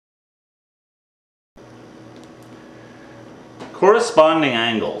Corresponding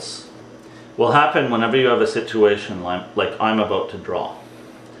angles will happen whenever you have a situation like I'm about to draw.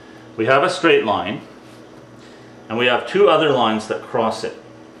 We have a straight line and we have two other lines that cross it,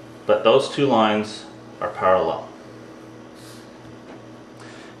 but those two lines are parallel.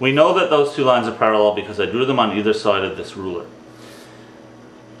 We know that those two lines are parallel because I drew them on either side of this ruler.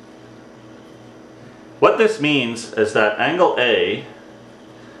 What this means is that angle A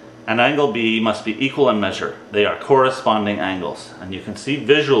and angle B must be equal in measure. They are corresponding angles, and you can see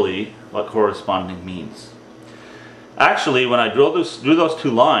visually what corresponding means. Actually, when I drew those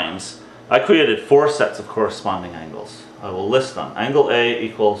two lines, I created 4 sets of corresponding angles. I will list them. Angle A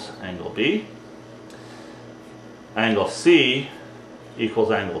equals angle B. Angle C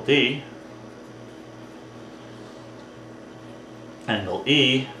equals angle D. Angle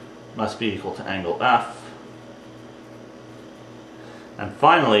E must be equal to angle F. And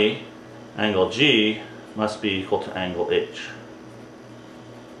finally, angle G must be equal to angle H.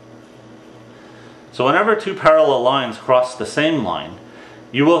 So whenever two parallel lines cross the same line,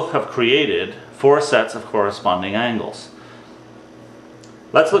 you will have created 4 sets of corresponding angles.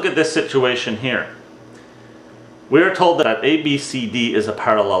 Let's look at this situation here. We are told that ABCD is a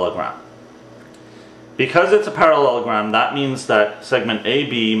parallelogram. Because it's a parallelogram, that means that segment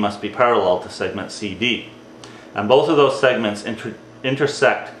AB must be parallel to segment CD. And both of those segments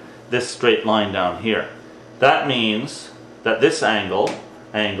intersect this straight line down here. That means that this angle,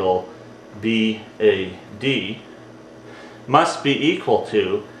 angle BAD, must be equal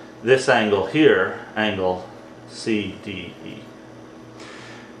to this angle here, angle CDE.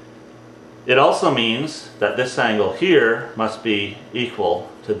 It also means that this angle here must be equal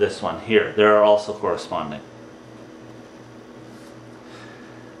to this one here. They are also corresponding.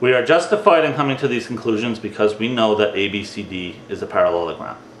 We are justified in coming to these conclusions because we know that ABCD is a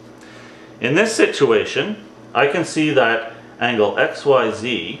parallelogram. In this situation, I can see that angle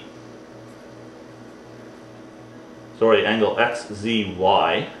XYZ, angle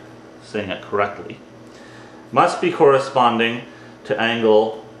XZY, saying it correctly, must be corresponding to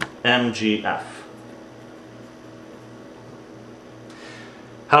angle MGF.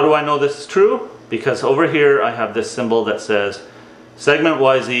 How do I know this is true? Because over here I have this symbol that says segment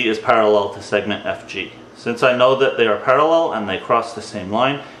YZ is parallel to segment FG. Since I know that they are parallel and they cross the same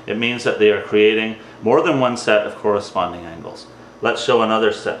line, it means that they are creating more than one set of corresponding angles. Let's show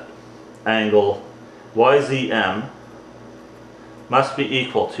another set. Angle YZM must be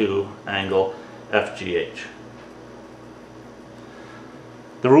equal to angle FGH.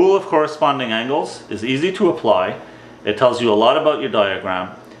 The rule of corresponding angles is easy to apply. It tells you a lot about your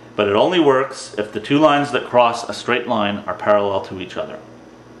diagram, but it only works if the two lines that cross a straight line are parallel to each other.